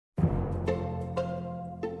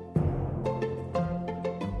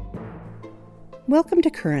Welcome to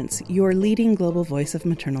Currents, your leading global voice of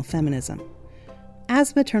maternal feminism.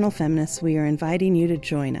 As maternal feminists, we are inviting you to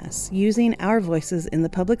join us, using our voices in the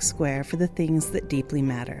public square for the things that deeply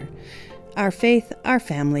matter: our faith, our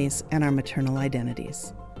families, and our maternal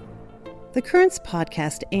identities. The Currents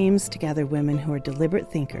podcast aims to gather women who are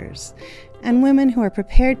deliberate thinkers and women who are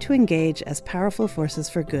prepared to engage as powerful forces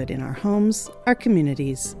for good in our homes, our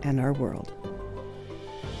communities, and our world.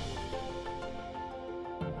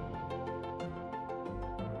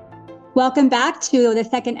 Welcome back to the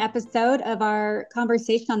second episode of our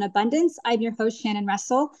conversation on abundance. I'm your host, Shannon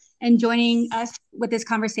Russell, and joining us with this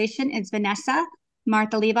conversation is Vanessa,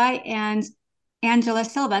 Martha Levie, and Angela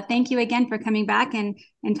Silva. Thank you again for coming back and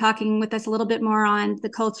talking with us a little bit more on the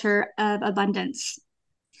culture of abundance.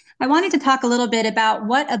 I wanted to talk a little bit about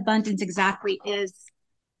what abundance exactly is.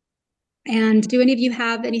 And do any of you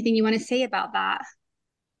have anything you want to say about that?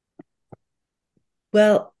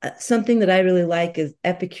 Well, something that I really like is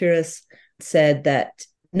Epicurus said that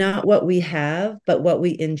not what we have, but what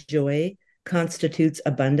we enjoy constitutes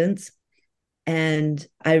abundance. And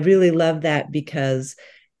I really love that because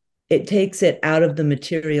it takes it out of the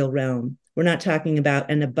material realm. We're not talking about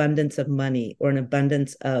an abundance of money or an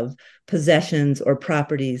abundance of possessions or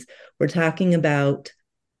properties. We're talking about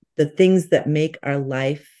the things that make our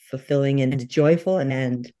life fulfilling and joyful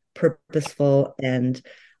and purposeful and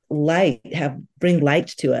bring light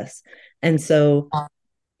to us. And so,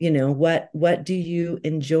 what do you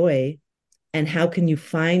enjoy, and how can you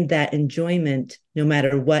find that enjoyment no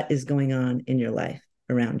matter what is going on in your life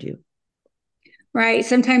around you? Right.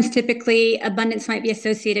 Sometimes typically abundance might be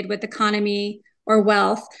associated with economy or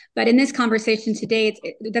wealth, but in this conversation today,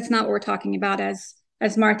 that's not what we're talking about.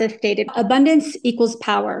 As Martha stated, abundance equals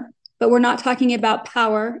power, but we're not talking about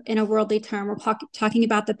power in a worldly term. We're talking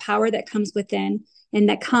about the power that comes within and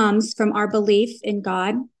that comes from our belief in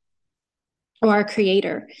God or our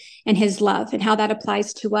Creator and His love, and how that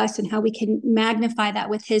applies to us and how we can magnify that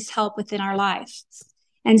with His help within our life.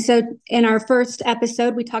 And so in our first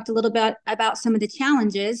episode, we talked a little bit about some of the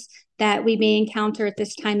challenges that we may encounter at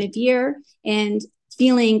this time of year and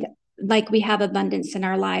feeling like we have abundance in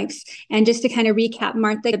our lives. And just to kind of recap,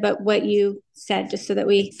 Martha, about what you said, just so that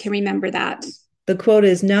we can remember that. The quote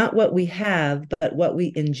is, not what we have, but what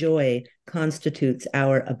we enjoy constitutes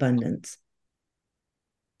our abundance.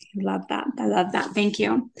 I love that. Thank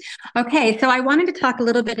you. Okay, so I wanted to talk a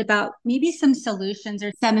little bit about maybe some solutions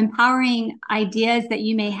or some empowering ideas that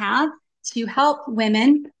you may have to help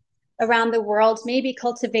women around the world maybe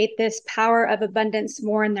cultivate this power of abundance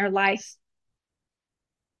more in their life.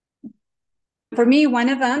 For me, one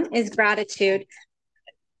of them is gratitude.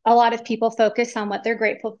 A lot of people focus on what they're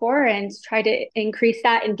grateful for and try to increase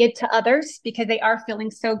that and give to others because they are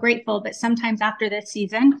feeling so grateful. But sometimes after this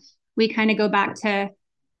season, we kind of go back to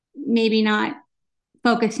maybe not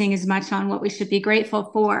focusing as much on what we should be grateful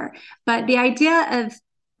for. But the idea of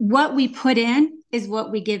what we put in is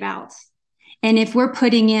what we give out. And if we're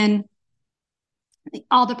putting in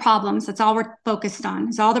all the problems, that's all we're focused on,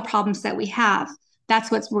 is all the problems that we have,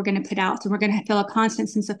 that's what we're going to put out. So we're going to feel a constant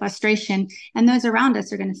sense of frustration. And those around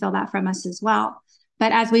us are going to feel that from us as well.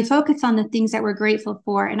 But as we focus on the things that we're grateful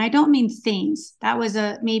for, and I don't mean things, that was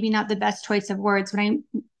maybe not the best choice of words. When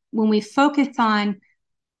we focus on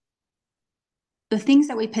the things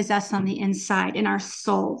that we possess on the inside in our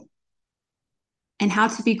soul and how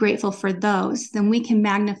to be grateful for those, then we can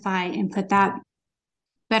magnify and put that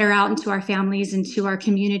better out into our families, into our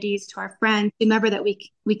communities, to our friends. Remember that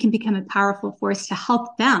we can become a powerful force to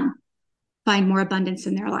help them find more abundance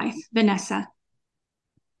in their life. Vanessa.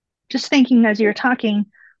 Just thinking as you're talking,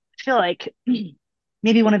 I feel like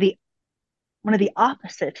maybe one of the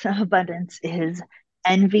opposites of abundance is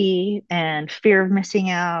envy and fear of missing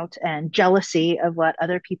out and jealousy of what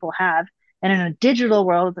other people have. And in a digital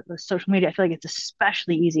world with social media, I feel like it's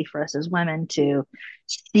especially easy for us as women to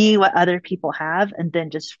see what other people have and then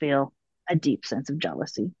just feel a deep sense of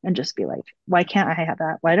jealousy and just be like, why can't I have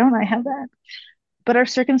that? Why don't I have that? But our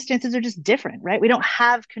circumstances are just different, right? We don't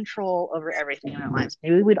have control over everything in our lives.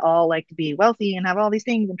 Maybe we'd all like to be wealthy and have all these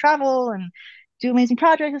things and travel and do amazing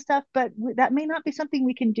projects and stuff, but that may not be something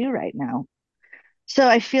we can do right now. So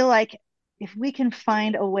I feel like if we can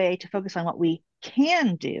find a way to focus on what we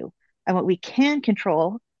can do and what we can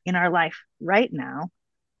control in our life right now,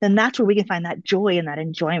 then that's where we can find that joy and that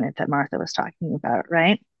enjoyment that Martha was talking about,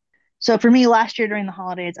 right? So for me, last year during the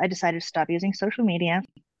holidays, I decided to stop using social media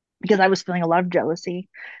because I was feeling a lot of jealousy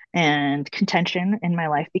and contention in my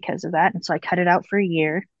life because of that. And so I cut it out for a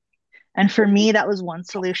year. And for me, that was one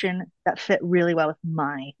solution that fit really well with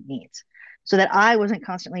my needs, so that I wasn't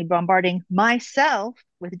constantly bombarding myself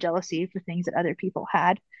with jealousy for things that other people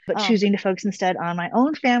had, but choosing to focus instead on my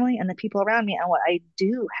own family and the people around me and what I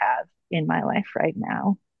do have in my life right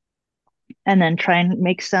now. And then try and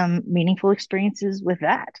make some meaningful experiences with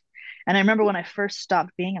that. And I remember when I first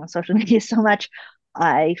stopped being on social media so much,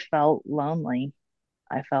 I felt lonely.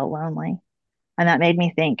 I felt lonely. And that made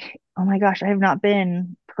me think, oh my gosh, I have not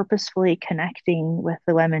been purposefully connecting with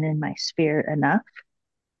the women in my sphere enough,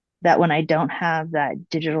 that when I don't have that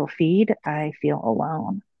digital feed, I feel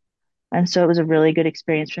alone. And so it was a really good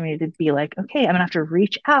experience for me to be like, okay, I'm gonna have to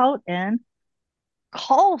reach out and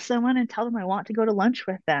call someone and tell them I want to go to lunch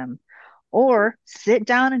with them, or sit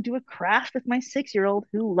down and do a craft with my 6-year-old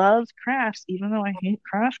who loves crafts, even though I hate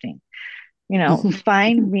crafting.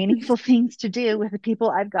 Find meaningful things to do with the people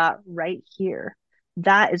I've got right here.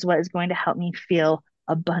 That is what is going to help me feel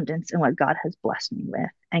abundance in what God has blessed me with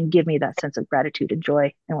and give me that sense of gratitude and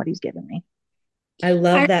joy in what He's given me. I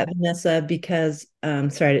love that, Vanessa, because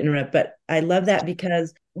sorry to interrupt, but I love that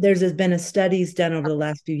because there's been studies done over the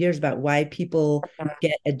last few years about why people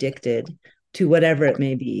get addicted to whatever it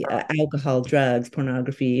may be, alcohol, drugs,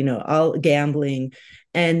 pornography, all gambling.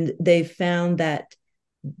 And they found that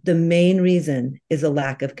the main reason is a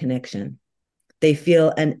lack of connection. They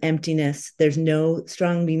feel an emptiness. There's no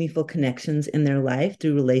strong, meaningful connections in their life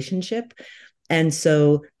through relationship. And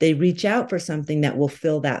so they reach out for something that will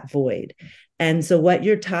fill that void. And so what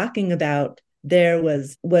you're talking about there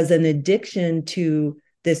was an addiction to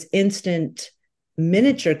this instant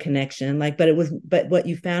miniature connection, but what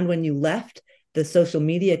you found when you left the social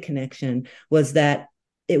media connection was that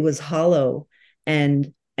it was hollow,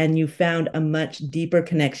 and you found a much deeper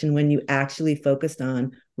connection when you actually focused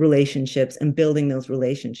on relationships and building those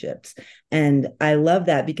relationships. And I love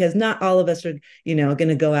that, because not all of us are, going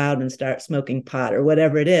to go out and start smoking pot or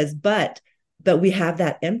whatever it is, but we have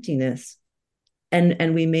that emptiness,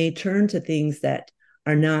 and we may turn to things that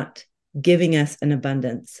are not giving us an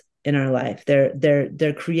abundance in our life.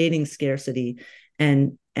 They're creating scarcity,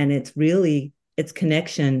 and it's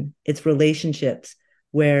connection, it's relationships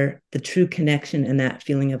where the true connection and that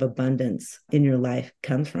feeling of abundance in your life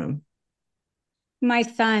comes from. My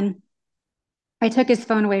son, I took his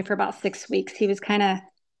phone away for about 6 weeks. He was kind of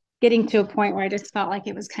getting to a point where I just felt like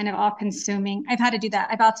it was kind of all consuming. I've had to do that.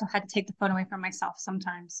 I've also had to take the phone away from myself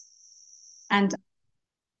sometimes. And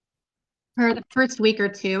for the first week or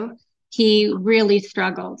two, he really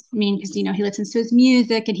struggled. I mean, because, he listens to his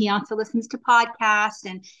music, and he also listens to podcasts,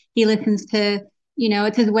 and he listens to,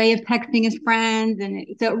 it's his way of texting his friends. And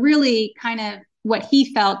so really kind of what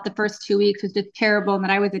he felt the first 2 weeks was just terrible, and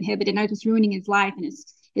that I was inhibited, and I was just ruining his life and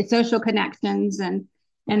his social connections and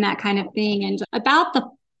that kind of thing. And about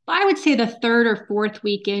I would say the third or fourth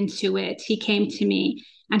week into it, he came to me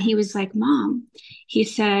and he was like, Mom, he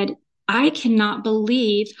said, I cannot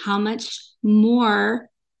believe how much more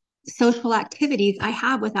social activities I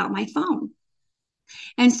have without my phone.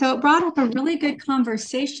 And so it brought up a really good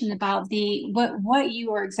conversation about what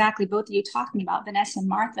you are exactly, both of you, talking about, Vanessa and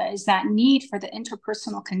Martha, is that need for the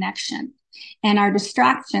interpersonal connection, and our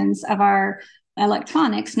distractions of our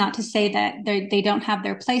electronics. Not to say that they don't have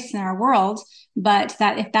their place in our world, but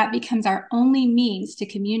that if that becomes our only means to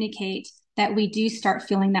communicate, that we do start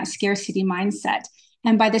feeling that scarcity mindset.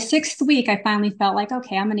 And by the 6th week, I finally felt like,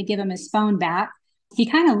 okay, I'm going to give him his phone back. He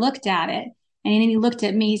kind of looked at it, and then he looked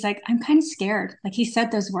at me. He's like, I'm kind of scared. Like, he said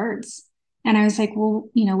those words. And I was like, well,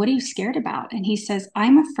 what are you scared about? And he says,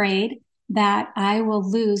 I'm afraid that I will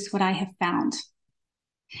lose what I have found.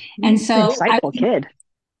 And so insightful kid.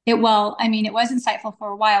 It was insightful for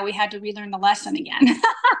a while. We had to relearn the lesson again.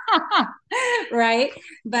 Right.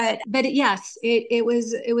 But yes, it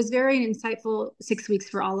was very insightful 6 weeks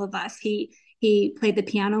for all of us. He played the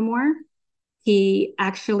piano more. He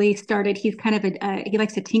actually started, he's kind of he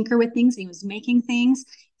likes to tinker with things. He was making things.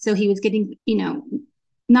 So he was getting,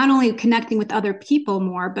 not only connecting with other people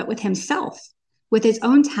more, but with himself, with his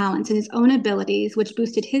own talents and his own abilities, which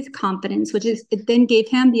boosted his confidence, it then gave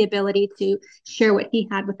him the ability to share what he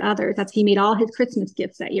had with others. He made all his Christmas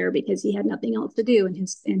gifts that year because he had nothing else to do,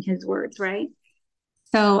 in his words, right?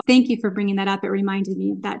 So thank you for bringing that up. It reminded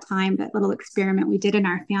me of that time, that little experiment we did in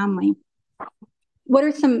our family. What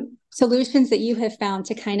are some solutions that you have found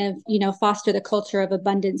to kind of, foster the culture of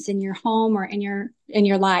abundance in your home or in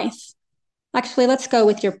your life? Actually, let's go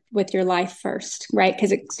with your life first, right?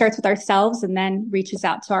 Because it starts with ourselves and then reaches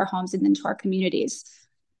out to our homes and then to our communities.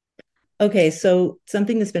 Okay, so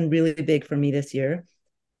something that's been really big for me this year,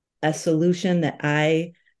 a solution that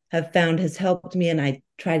I have found has helped me, and I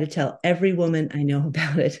try to tell every woman I know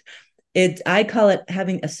about it. I call it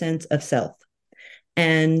having a sense of self.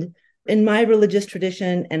 And in my religious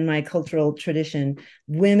tradition and my cultural tradition,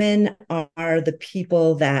 women are the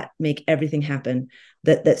people that make everything happen,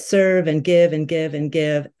 that serve and give and give and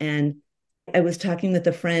give. And I was talking with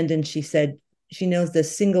a friend, and she said she knows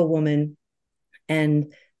this single woman,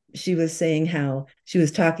 and she was saying how she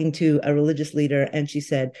was talking to a religious leader, and she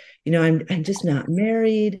said, I'm just not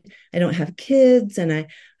married. I don't have kids, and I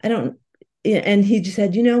don't. And he just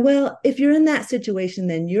said, well, if you're in that situation,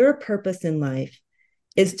 then your purpose in life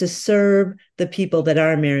is to serve the people that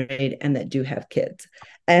are married and that do have kids.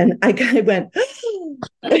 And I kind of went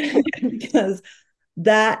because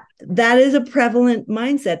that is a prevalent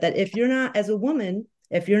mindset, that if you're not, as a woman,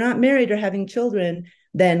 if you're not married or having children,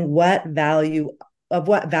 then what value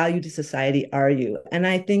to society are you? And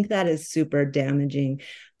I think that is super damaging,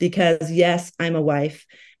 because yes, I'm a wife,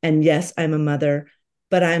 and yes, I'm a mother,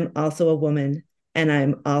 but I'm also a woman, and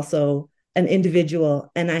I'm also an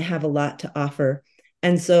individual, and I have a lot to offer.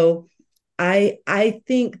 And so I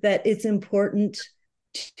think that it's important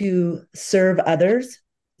to serve others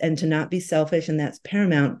and to not be selfish, and that's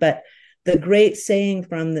paramount. But the great saying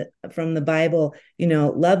from the Bible,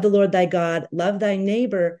 love the Lord thy God, love thy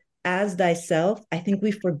neighbor as thyself. I think we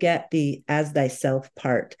forget the as thyself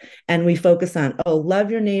part, and we focus on, love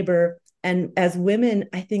your neighbor. And as women,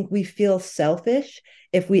 I think we feel selfish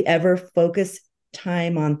if we ever focus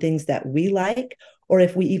time on things that we like, or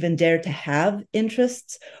if we even dare to have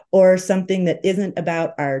interests or something that isn't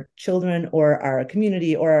about our children or our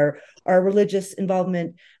community or our religious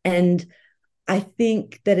involvement. And I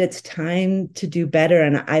think that it's time to do better.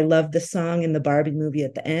 And I love the song in the Barbie movie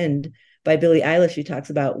at the end by Billie Eilish. She talks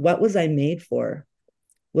about, what was I made for?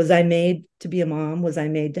 Was I made to be a mom? Was I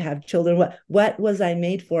made to have children? What was I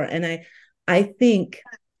made for? And I think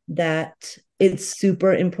that it's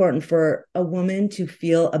super important for a woman to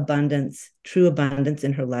feel abundance, true abundance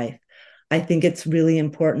in her life. I think it's really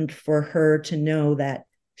important for her to know that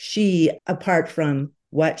she, apart from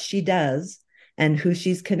what she does and who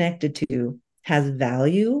she's connected to, has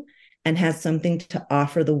value and has something to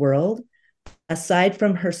offer the world, aside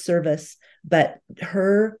from her service, but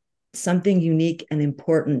her something unique and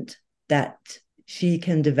important that she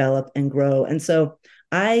can develop and grow. And so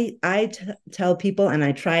I tell people, and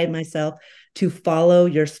I tried myself, to follow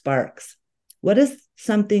your sparks. What is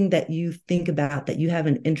something that you think about, that you have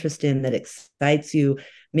an interest in, that excites you?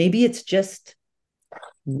 Maybe it's just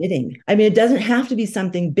knitting. I mean, it doesn't have to be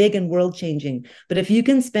something big and world changing, but if you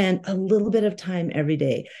can spend a little bit of time every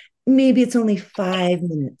day, maybe it's only 5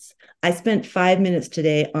 minutes. I spent 5 minutes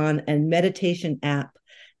today on a meditation app,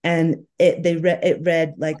 and it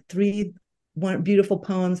read like one beautiful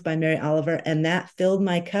poems by Mary Oliver, and that filled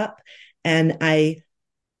my cup. And I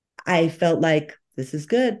felt like, this is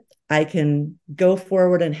good. I can go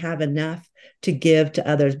forward and have enough to give to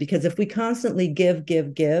others, because if we constantly give,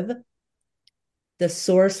 the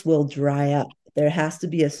source will dry up. There has to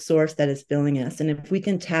be a source that is filling us. And if we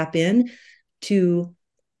can tap in to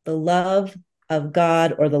the love of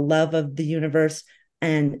God or the love of the universe,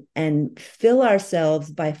 and fill ourselves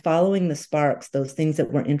by following the sparks, those things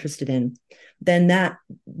that we're interested in, then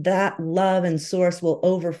that love and source will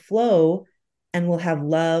overflow, and we'll have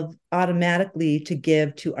love automatically to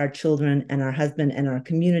give to our children and our husband and our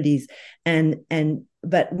communities.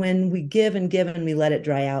 But when we give and give and we let it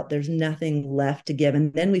dry out, there's nothing left to give.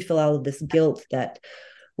 And then we feel all of this guilt that,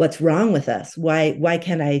 what's wrong with us? Why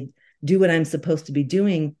can't I do what I'm supposed to be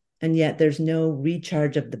doing? And yet there's no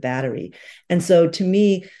recharge of the battery. And so to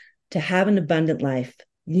me, to have an abundant life,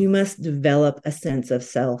 you must develop a sense of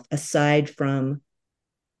self aside from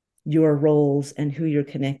your roles and who you're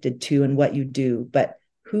connected to and what you do. But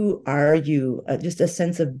who are you? Just a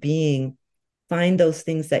sense of being. Find those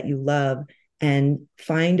things that you love, and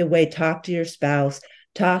find a way. Talk to your spouse,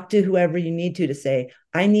 talk to whoever you need to say,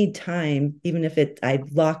 I need time, even if I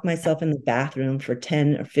lock myself in the bathroom for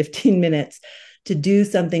 10 or 15 minutes to do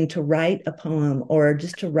something, to write a poem, or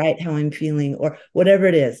just to write how I'm feeling, or whatever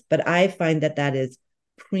it is. But I find that is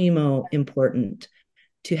primo important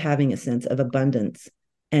to having a sense of abundance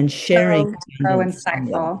and sharing. So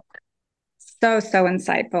insightful. So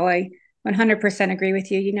insightful. I 100% agree with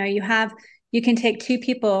you. You can take two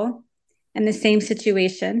people in the same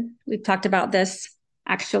situation. We've talked about this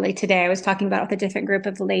actually today. I was talking about it with a different group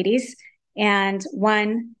of ladies, and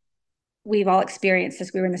one, we've all experienced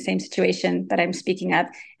this. We were in the same situation that I'm speaking of.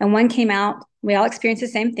 And one came out, we all experienced the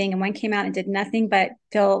same thing. And one came out and did nothing but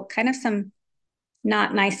feel kind of some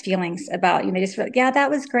not nice feelings about, they just were like, yeah,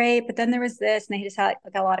 that was great. But then there was this, and they just had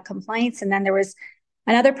like a lot of complaints. And then there was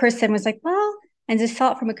another person was like, well, and just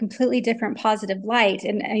felt from a completely different positive light.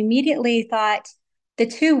 And I immediately thought, the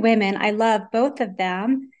two women, I love both of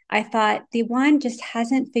them. I thought the one just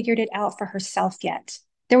hasn't figured it out for herself yet.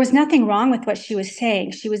 There was nothing wrong with what she was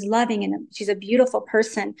saying. She was loving and she's a beautiful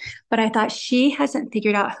person, but I thought she hasn't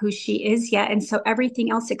figured out who she is yet. And so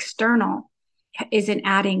everything else external isn't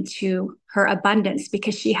adding to her abundance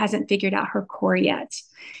because she hasn't figured out her core yet.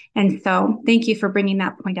 And so thank you for bringing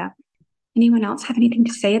that point up. Anyone else have anything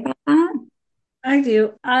to say about that? I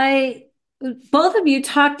do. Both of you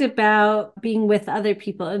talked about being with other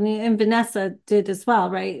people, and Vanessa did as well,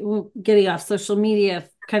 right? Getting off social media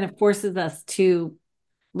kind of forces us to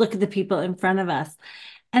look at the people in front of us.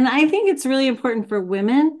 And I think it's really important for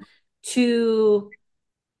women to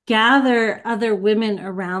gather other women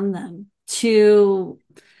around them, to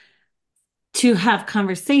have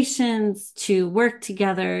conversations, to work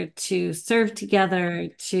together, to serve together,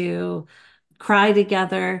 to cry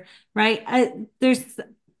together, right?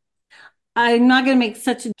 I'm not going to make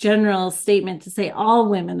such a general statement to say all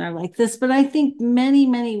women are like this, but I think many,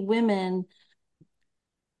 many women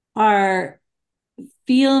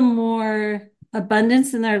feel more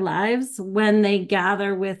abundance in their lives when they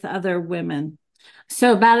gather with other women.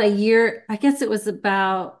 So about a year, I guess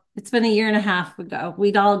it's been a year and a half ago,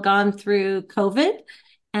 we'd all gone through COVID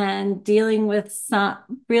and dealing with a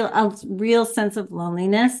real sense of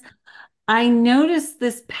loneliness. I noticed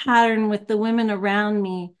this pattern with the women around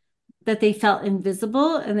me, that they felt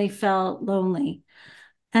invisible and they felt lonely.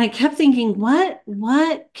 And I kept thinking, what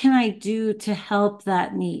can I do to help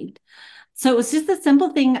that need? So it was just a simple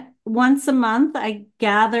thing. Once a month, I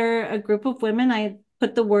gather a group of women. I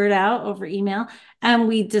put the word out over email, and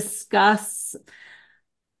we discuss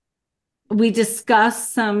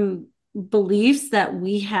some beliefs that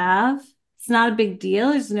we have. It's not a big deal.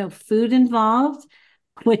 There's no food involved,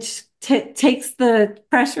 which takes the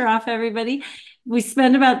pressure off everybody. We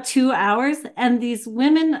spend about 2 hours, and these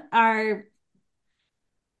women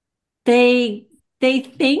they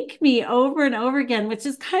thank me over and over again, which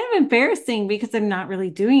is kind of embarrassing because I'm not really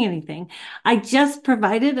doing anything. I just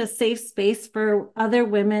provided a safe space for other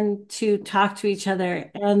women to talk to each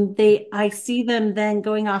other, and I see them then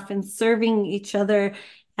going off and serving each other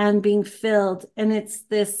and being filled. And it's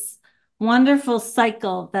this wonderful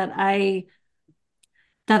cycle that I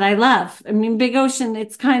love. I mean, Big Ocean,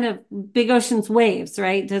 it's kind of Big Ocean's waves,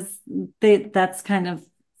 right? That's kind of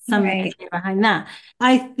some Right. behind that.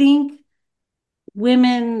 I think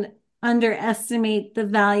women underestimate the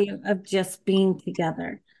value of just being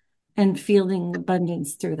together and feeling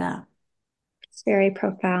abundance through that. It's very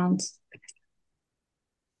profound.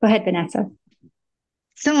 Go ahead, Vanessa.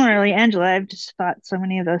 Similarly, Angela, I've just thought so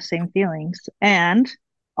many of those same feelings. And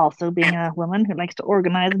also being a woman who likes to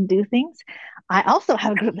organize and do things, I also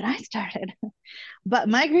have a group that I started. But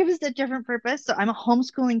my group is a different purpose. So I'm a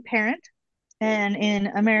homeschooling parent. And in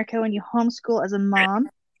America, when you homeschool as a mom,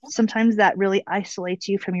 sometimes that really isolates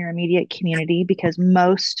you from your immediate community because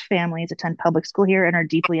most families attend public school here and are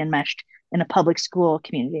deeply enmeshed in a public school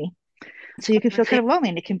community. So you can feel kind of lonely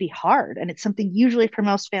and it can be hard. And it's something usually for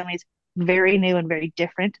most families very new and very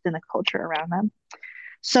different than the culture around them.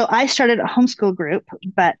 So I started a homeschool group,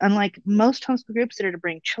 but unlike most homeschool groups that are to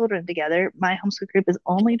bring children together, my homeschool group is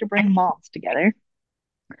only to bring moms together.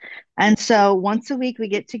 And so once a week we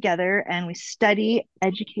get together and we study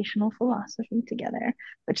educational philosophy together,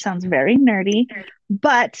 which sounds very nerdy,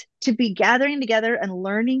 but to be gathering together and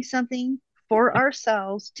learning something for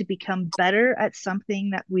ourselves to become better at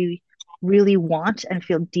something that we really want and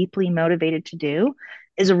feel deeply motivated to do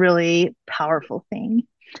is a really powerful thing.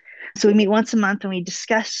 So we meet once a month and we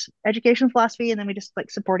discuss educational philosophy, and then we just like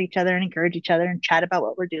support each other and encourage each other and chat about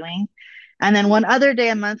what we're doing. And then one other day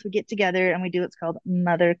a month, we get together and we do what's called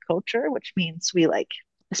mother culture, which means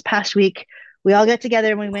this past week, we all got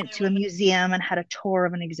together and we went to a museum and had a tour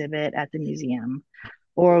of an exhibit at the museum.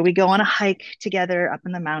 Or we go on a hike together up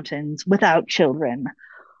in the mountains without children.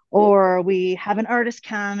 Or we have an artist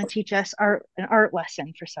come and teach us an art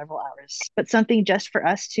lesson for several hours, but something just for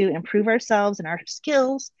us to improve ourselves and our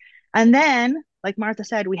skills. And then, like Martha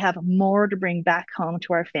said, we have more to bring back home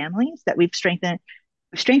to our families that we've strengthened.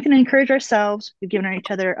 We've strengthened and encouraged ourselves. We've given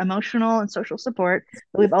each other emotional and social support,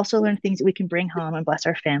 but we've also learned things that we can bring home and bless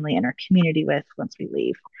our family and our community with once we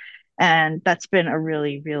leave. And that's been a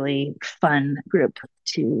really, really fun group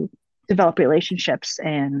to develop relationships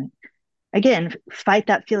and, again, fight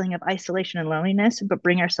that feeling of isolation and loneliness, but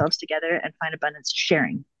bring ourselves together and find abundance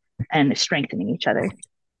sharing and strengthening each other.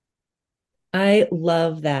 I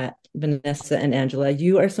love that, Vanessa and Angela.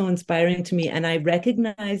 You are so inspiring to me. And I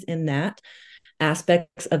recognize in that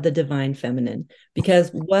aspects of the divine feminine, because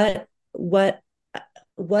what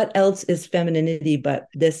else is femininity but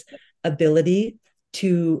this ability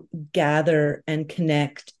to gather and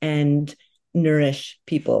connect and nourish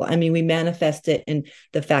people. I mean, we manifest it in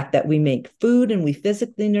the fact that we make food and we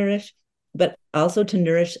physically nourish, but also to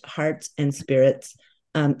nourish hearts and spirits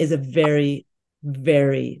is a very,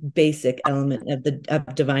 very basic element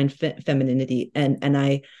of divine femininity. And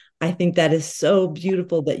I think that is so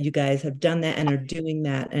beautiful that you guys have done that and are doing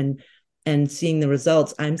that and seeing the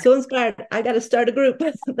results. I'm so inspired. I got to start a group.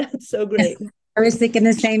 That's so great. I was thinking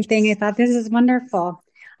the same thing. I thought this is wonderful.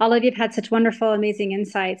 All of you have had such wonderful, amazing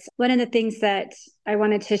insights. One of the things that I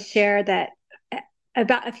wanted to share that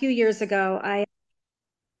about a few years ago, I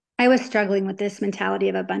was struggling with this mentality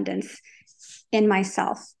of abundance in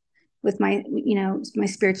myself, with my, my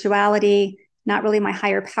spirituality, not really my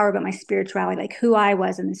higher power, but my spirituality, like who I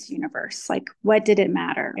was in this universe. Like, what did it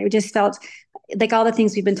matter? I just felt like all the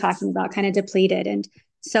things we've been talking about kind of depleted. And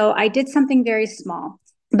so I did something very small,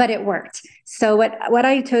 but it worked. So what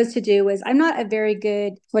I chose to do was, I'm not a very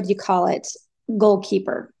good, what do you call it,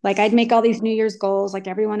 goalkeeper. Like, I'd make all these New Year's goals like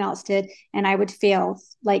everyone else did, and I would fail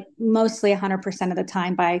like mostly 100% of the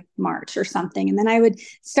time by March or something. And then I would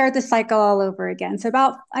start the cycle all over again. So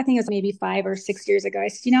about, I think it was maybe 5 or 6 years ago, I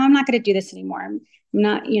said, I'm not going to do this anymore. I'm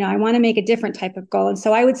not, I want to make a different type of goal. And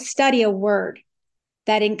so I would study a word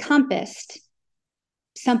that encompassed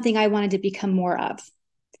something I wanted to become more of.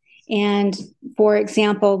 And for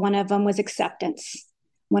example, one of them was acceptance.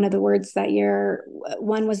 One of the words that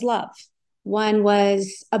one was love. One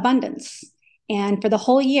was abundance. And for the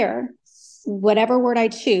whole year, whatever word I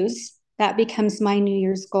choose, that becomes my New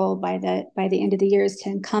Year's goal by the end of the year, is to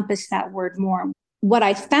encompass that word more. What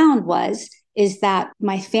I found is that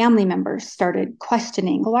my family members started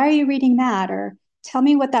questioning, why are you reading that? Or tell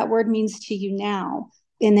me what that word means to you now.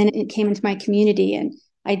 And then it came into my community, and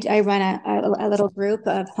I run a little group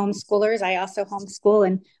of homeschoolers. I also homeschool,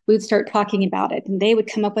 and we would start talking about it, and they would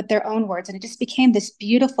come up with their own words. And it just became this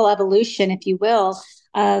beautiful evolution, if you will,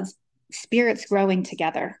 of spirits growing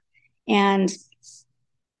together. And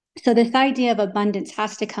so this idea of abundance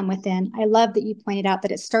has to come within. I love that you pointed out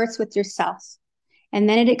that it starts with yourself, and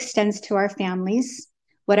then it extends to our families,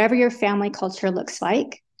 whatever your family culture looks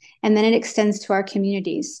like. And then it extends to our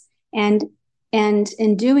communities. And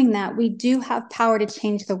in doing that, we do have power to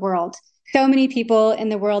change the world. So many people in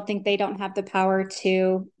the world think they don't have the power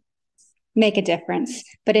to make a difference.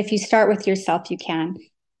 But if you start with yourself, you can.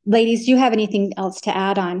 Ladies, do you have anything else to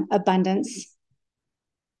add on abundance?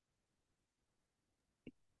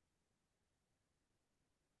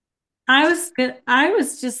 I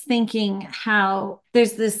was just thinking how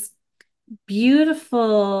there's this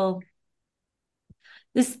beautiful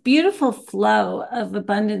flow of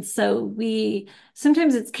abundance. So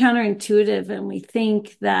sometimes it's counterintuitive, and we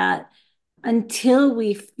think that until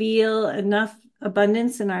we feel enough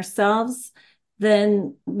abundance in ourselves,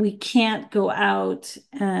 then we can't go out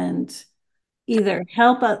and either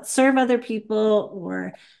serve other people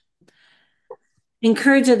or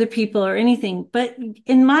encourage other people or anything. But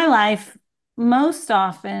in my life, most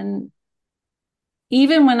often,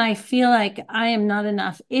 even when I feel like I am not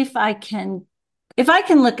enough, if I can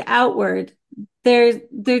look outward, there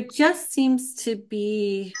just seems to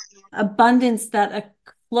be abundance that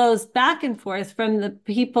flows back and forth from the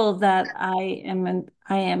people that I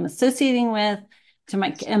am associating with to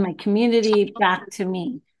my community back to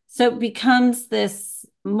me. So it becomes this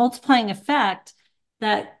multiplying effect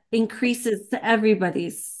that increases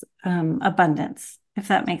everybody's abundance, if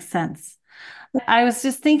that makes sense. I was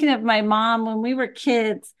just thinking of my mom when we were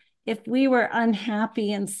kids. If we were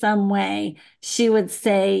unhappy in some way, she would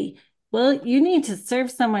say, well, you need to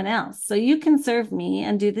serve someone else so you can serve me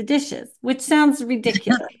and do the dishes, which sounds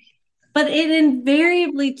ridiculous. But it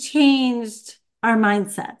invariably changed our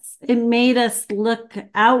mindsets. It made us look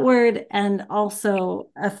outward and also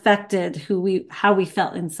affected how we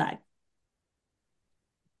felt inside.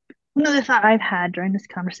 Another thought I've had during this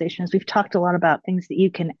conversation is we've talked a lot about things that you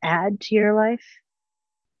can add to your life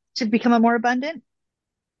to become a more abundant.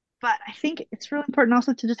 But I think it's really important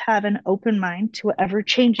also to just have an open mind to whatever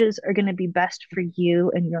changes are going to be best for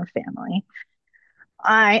you and your family.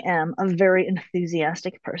 I am a very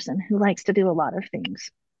enthusiastic person who likes to do a lot of things.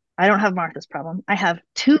 I don't have Martha's problem. I have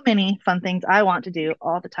too many fun things I want to do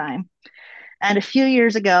all the time. And a few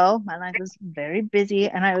years ago, my life was very busy,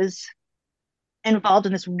 and I was involved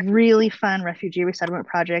in this really fun refugee resettlement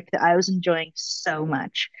project that I was enjoying so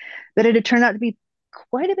much. But it had turned out to be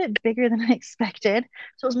quite a bit bigger than I expected.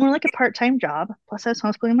 So it was more like a part-time job. Plus, I was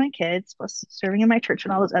homeschooling my kids, plus serving in my church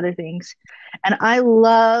and all those other things. And I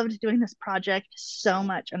loved doing this project so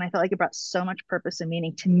much. And I felt like it brought so much purpose and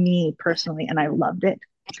meaning to me personally. And I loved it.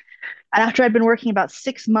 And after I'd been working about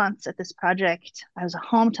 6 months at this project, I was at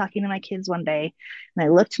home talking to my kids one day, and I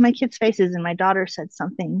looked to my kids' faces, and my daughter said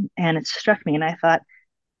something, and it struck me. And I thought,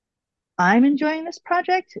 I'm enjoying this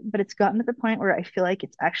project, but it's gotten to the point where I feel like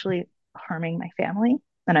it's actually harming my family,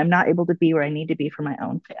 and I'm not able to be where I need to be for my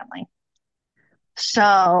own family.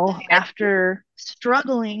 So after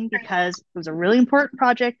struggling, because it was a really important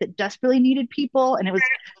project that desperately needed people, and it was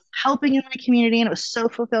helping in my community, and it was so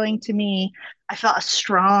fulfilling to me, I felt a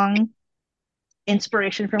strong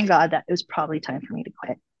inspiration from God that it was probably time for me to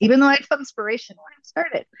quit. Even though I felt inspiration when I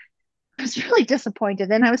started, I was really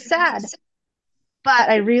disappointed and I was sad. But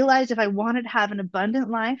I realized if I wanted to have an abundant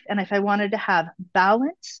life and if I wanted to have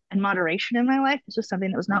balance and moderation in my life, this was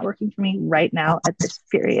something that was not working for me right now at this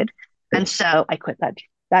period. And so I quit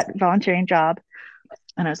that volunteering job,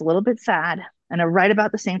 and I was a little bit sad. And right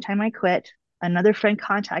about the same time I quit, another friend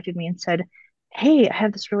contacted me and said, hey, I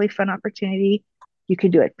have this really fun opportunity. You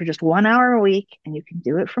can do it for just 1 hour a week, and you can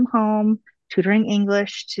do it from home, tutoring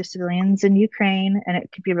English to civilians in Ukraine, and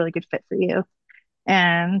it could be a really good fit for you.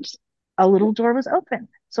 And a little door was open.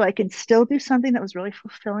 So I could still do something that was really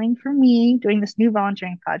fulfilling for me, doing this new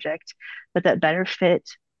volunteering project, but that better fit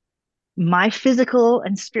my physical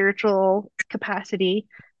and spiritual capacity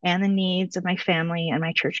and the needs of my family and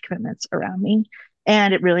my church commitments around me.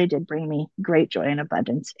 And it really did bring me great joy and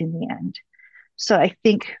abundance in the end. So I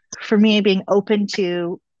think for me, being open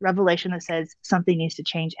to revelation that says something needs to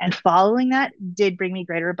change and following that did bring me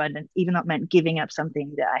greater abundance, even though it meant giving up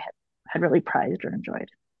something that I had really prized or enjoyed.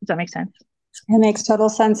 Does that make sense? It makes total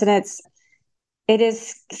sense. And it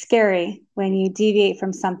is scary when you deviate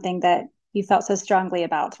from something that you felt so strongly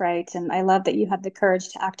about, right? And I love that you had the courage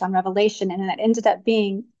to act on revelation, and it ended up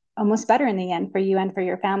being almost better in the end for you and for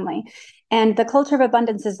your family. And the culture of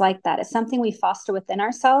abundance is like that. It's something we foster within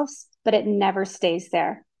ourselves, but it never stays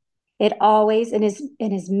there. It always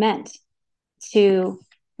is meant to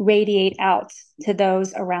radiate out to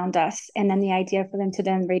those around us. And then the idea for them to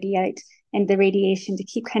then radiate, and the radiation to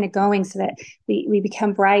keep kind of going so that we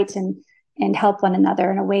become bright and help one another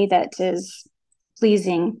in a way that is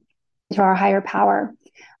pleasing to our higher power.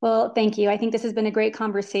 Well, thank you. I think this has been a great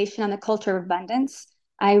conversation on the culture of abundance.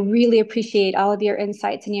 I really appreciate all of your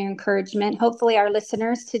insights and your encouragement. Hopefully our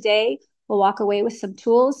listeners today will walk away with some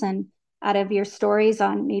tools and out of your stories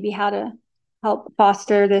on maybe how to help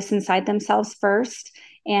foster this inside themselves first.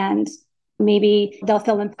 And maybe they'll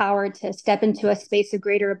feel empowered to step into a space of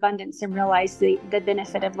greater abundance and realize the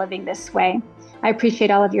benefit of living this way. I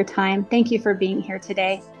appreciate all of your time. Thank you for being here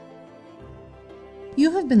today.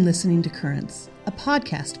 You have been listening to Currents, a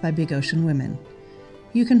podcast by Big Ocean Women.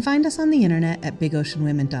 You can find us on the internet at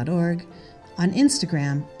bigoceanwomen.org, on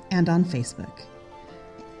Instagram, and on Facebook.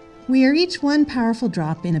 We are each one powerful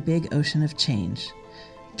drop in a big ocean of change.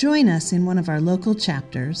 Join us in one of our local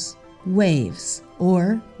chapters, Waves,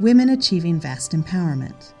 or Women Achieving Vast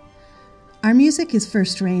Empowerment. Our music is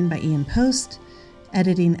First Rain by Ian Post.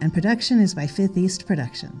 Editing and production is by Fifth East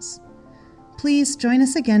Productions. Please join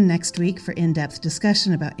us again next week for in-depth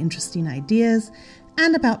discussion about interesting ideas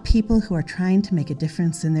and about people who are trying to make a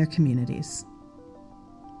difference in their communities.